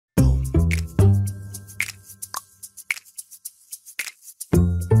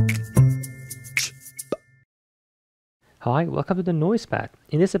Hi, welcome to the Noise Path.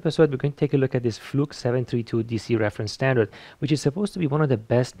 In this episode, we're going to take a look at this Fluke 732 DC reference standard, which is supposed to be one of the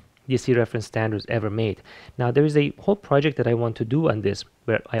best DC reference standards ever made. Now, there is a whole project that I want to do on this,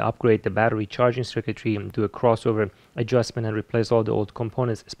 where I upgrade the battery charging circuitry and do a crossover adjustment and replace all the old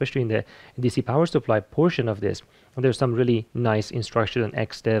components, especially in the DC power supply portion of this. And there's some really nice instructions on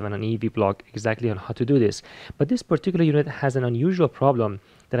XDev and an EV blog exactly on how to do this. But this particular unit has an unusual problem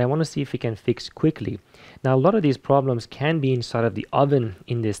that I want to see if we can fix quickly. Now, a lot of these problems can be inside of the oven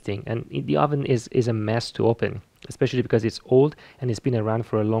in this thing, and the oven is a mess to open, especially because it's old and it's been around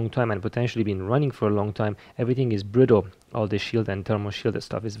for a long time and potentially been running for a long time. Everything is brittle. All the shield and thermal shielded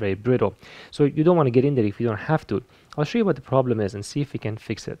stuff is very brittle. So you don't want to get in there if you don't have to. I'll show you what the problem is and see if we can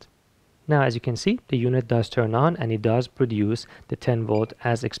fix it. Now, as you can see, the unit does turn on and it does produce the 10 volt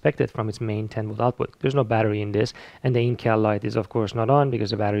as expected from its main 10 volt output. There's no battery in this, and the in-cal light is of course not on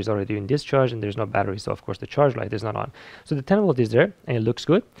because the battery is already in discharge and there's no battery, so of course the charge light is not on. So the 10 volt is there and it looks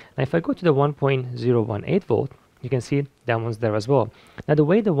good. Now if I go to the 1.018 volt, you can see that one's there as well. Now the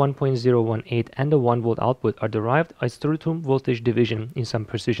way the 1.018 and the 1 volt output are derived is through voltage division in some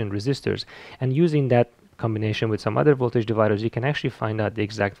precision resistors, and using that combination with some other voltage dividers, you can actually find out the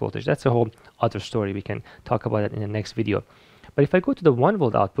exact voltage. That's a whole other story. We can talk about that in the next video. But if I go to the 1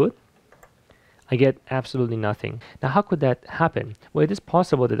 volt output, I get absolutely nothing. Now, how could that happen? Well, it is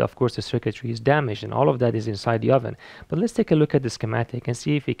possible that, of course, the circuitry is damaged and all of that is inside the oven. But let's take a look at the schematic and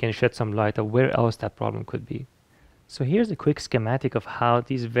see if we can shed some light on where else that problem could be. So here's a quick schematic of how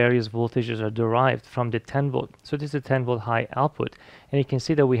these various voltages are derived from the 10 volt. So this is a 10 volt high output. And you can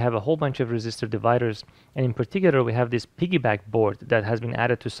see that we have a whole bunch of resistor dividers. And in particular, we have this piggyback board that has been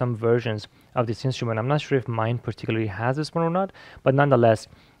added to some versions of this instrument. I'm not sure if mine particularly has this one or not, but nonetheless,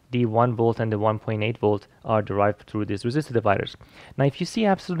 the 1 volt and the 1.8 volt are derived through these resistor dividers. Now, if you see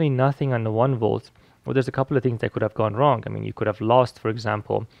absolutely nothing on the 1 volt, well, there's a couple of things that could have gone wrong. I mean, you could have lost, for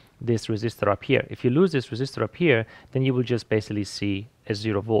example, this resistor up here. If you lose this resistor up here, then you will just basically see a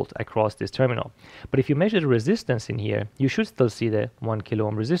 0 volt across this terminal. But if you measure the resistance in here, you should still see the 1 kilo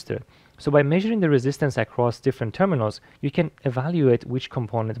ohm resistor. So by measuring the resistance across different terminals, you can evaluate which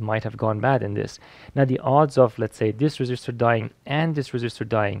component might have gone bad in this. Now, the odds of, let's say, this resistor dying and this resistor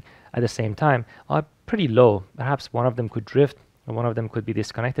dying at the same time are pretty low. Perhaps one of them could drift, and one of them could be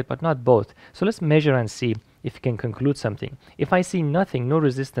disconnected, but not both. So let's measure and see if we can conclude something. If I see nothing, no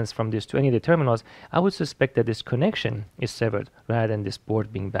resistance from this to any of the terminals, I would suspect that this connection is severed rather than this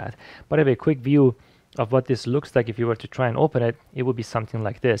board being bad. But I have a quick view of what this looks like if you were to try and open it. It would be something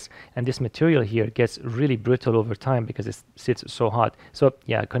like this. And this material here gets really brittle over time because it sits so hot. So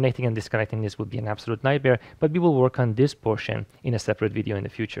yeah, connecting and disconnecting this would be an absolute nightmare, but we will work on this portion in a separate video in the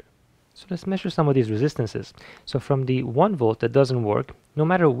future. So let's measure some of these resistances. So from the 1 volt that doesn't work, no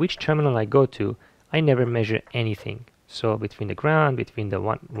matter which terminal I go to, I never measure anything. So between the ground, between the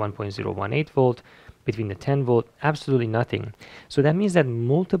 1.018 volt, between the 10 volt, absolutely nothing. So that means that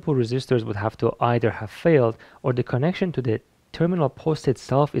multiple resistors would have to either have failed or the connection to the terminal post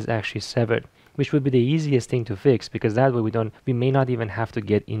itself is actually severed, which would be the easiest thing to fix, because that way we may not even have to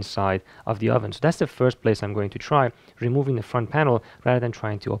get inside of the oven. So that's the first place I'm going to try, removing the front panel rather than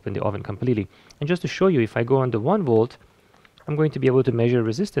trying to open the oven completely. And just to show you, if I go on the 1 volt, I'm going to be able to measure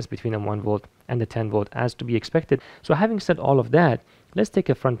resistance between the 1 volt and the 10 volt as to be expected. So having said all of that, let's take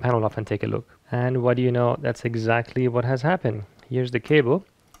a front panel off and take a look. And what do you know? That's exactly what has happened. Here's the cable.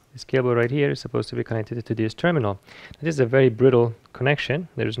 This cable right here is supposed to be connected to this terminal. This is a very brittle connection.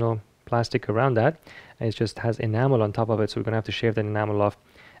 There's no plastic around that, and it just has enamel on top of it, so we're gonna have to shave that enamel off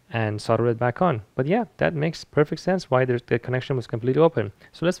and solder it back on. But yeah, that makes perfect sense why the connection was completely open.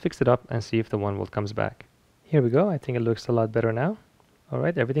 So let's fix it up and see if the 1 volt comes back. Here we go. I think it looks a lot better now. All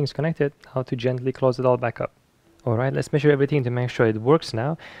right, everything's connected. How to gently close it all back up. All right, let's measure everything to make sure it works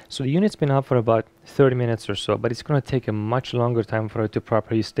now. So the unit's been up for about 30 minutes or so, but it's going to take a much longer time for it to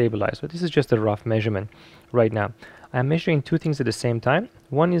properly stabilize. So this is just a rough measurement right now. I'm measuring two things at the same time.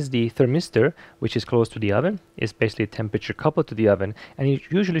 One is the thermistor, which is close to the oven. It's basically temperature coupled to the oven, and it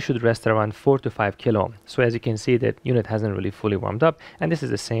usually should rest around 4 to 5 kilo ohm. So as you can see, that unit hasn't really fully warmed up, and this is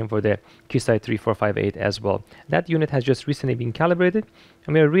the same for the QSI 3458 as well. That unit has just recently been calibrated,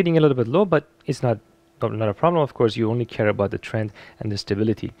 and we are reading a little bit low, but it's not a problem. Of course, you only care about the trend and the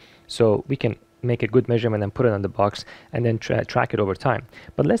stability. So we can make a good measurement and put it on the box and then track it over time.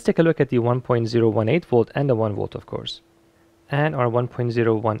 But let's take a look at the 1.018 volt and the 1 volt, of course. And our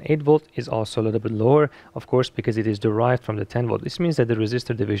 1.018 volt is also a little bit lower, of course, because it is derived from the 10 volt. This means that the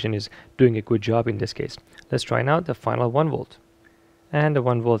resistor division is doing a good job in this case. Let's try now the final 1 volt. and the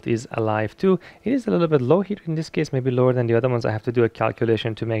 1 volt is alive too. It is a little bit low here in this case, maybe lower than the other ones. I have to do a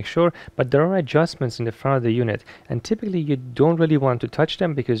calculation to make sure, but there are adjustments in the front of the unit, and typically you don't really want to touch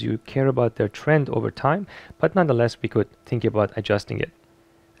them because you care about their trend over time, but nonetheless we could think about adjusting it.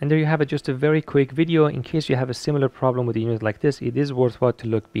 And there you have it, just a very quick video. In case you have a similar problem with a unit like this, it is worthwhile to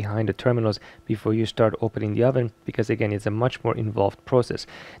look behind the terminals before you start opening the oven, because again, it's a much more involved process.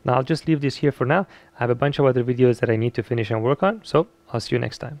 Now I'll just leave this here for now. I have a bunch of other videos that I need to finish and work on, so I'll see you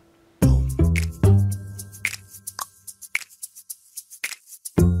next time.